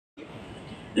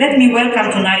Let me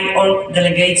welcome tonight all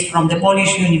delegates from the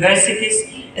Polish universities,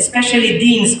 especially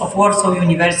deans of Warsaw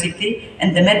University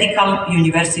and the Medical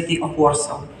University of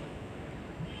Warsaw.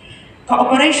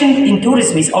 Cooperation in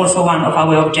tourism is also one of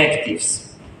our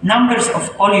objectives. Numbers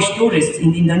of Polish tourists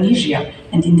in Indonesia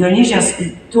and Indonesia's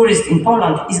tourists in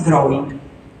Poland is growing.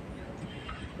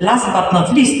 Last but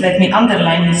not least, let me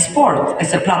underline sport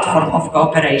as a platform of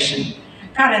cooperation.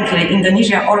 Currently,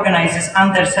 Indonesia organizes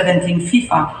under-17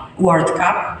 FIFA World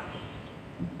Cup,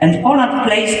 and Poland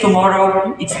plays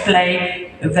tomorrow its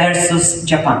play versus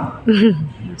Japan.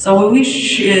 So we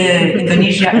wish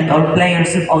Indonesia and all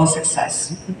players all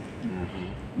success.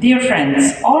 Dear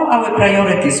friends, all our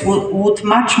priorities would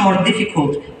much more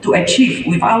difficult to achieve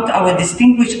without our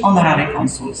distinguished honorary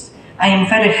consuls. I am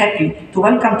very happy to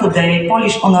welcome today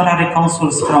Polish honorary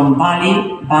consuls from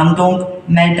Bali, Bandung,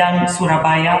 Medan,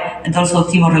 Surabaya, and also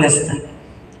Timor-Leste.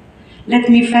 Let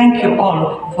me thank you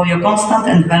all for your constant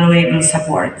and valuable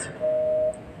support.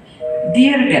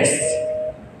 Dear guests,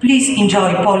 please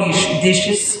enjoy Polish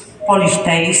dishes, Polish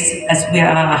tastes, as we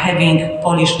are having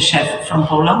Polish chef from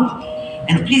Poland.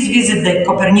 And please visit the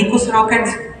Copernicus rocket.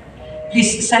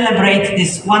 Please celebrate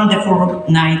this wonderful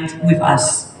night with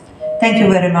us. Thank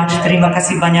you very much. Terima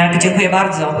kasih banyak. Dziękuję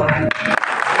bardzo.